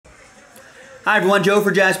Hi everyone, Joe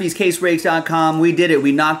for JaspysCaseBreaks.com. We did it.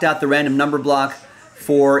 We knocked out the random number block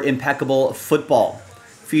for Impeccable Football,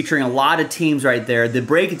 featuring a lot of teams right there. The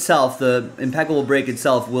break itself, the Impeccable break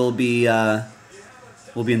itself, will be in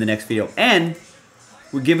the next video. And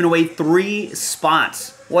we're giving away 3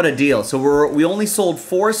 spots. What a deal! So we only sold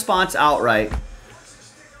 4 spots outright,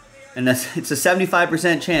 and it's a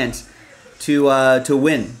 75% chance to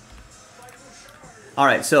win. All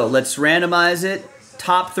right, so let's randomize it.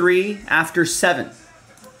 Top 3 after 7.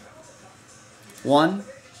 1,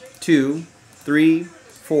 2, 3,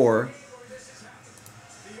 4,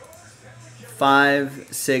 5,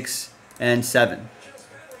 6, and 7.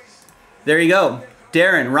 There you go.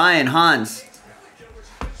 Darren, Ryan, Hans.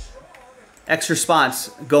 Extra spots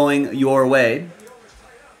going your way.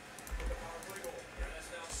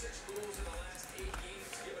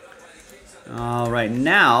 All right,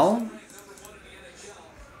 now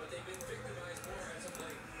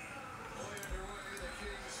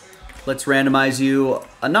let's randomize you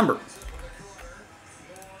a number.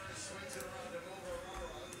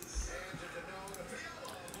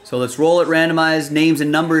 So let's roll it, randomize names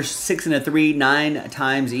and numbers, 6 and a 3, 9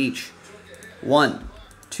 times each. 1,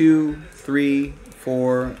 2, 3,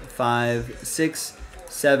 4, 5, 6,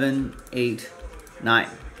 7, 8, 9.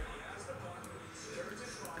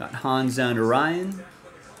 Got Hans down to Ryan.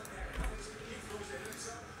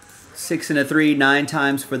 6 and a 3, 9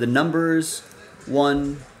 times for the numbers.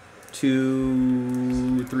 1,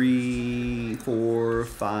 2, 3, 4,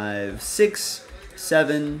 5, 6,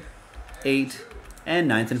 7, 8, and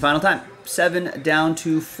 9th and final time. 7 down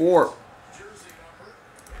to 4.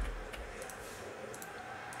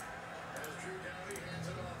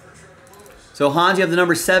 So Hans, you have the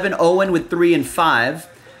number 7, Owen with 3 and 5,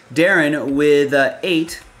 Darren with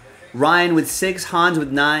 8, Ryan with 6, Hans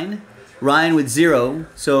with 9, Ryan with 0.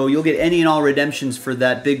 So you'll get any and all redemptions for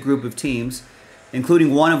that big group of teams, including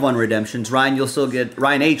 1-of-1 redemptions. Ryan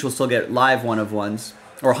H will still get live 1-of-1s,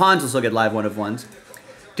 or Hans will still get live 1-of-1s.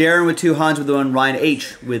 Darren with 2, Hans with 1, Ryan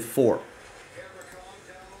H with 4.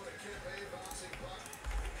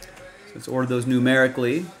 So let's order those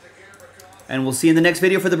numerically. And we'll see you in the next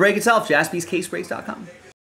video for the break itself, JaspysCaseBreaks.com.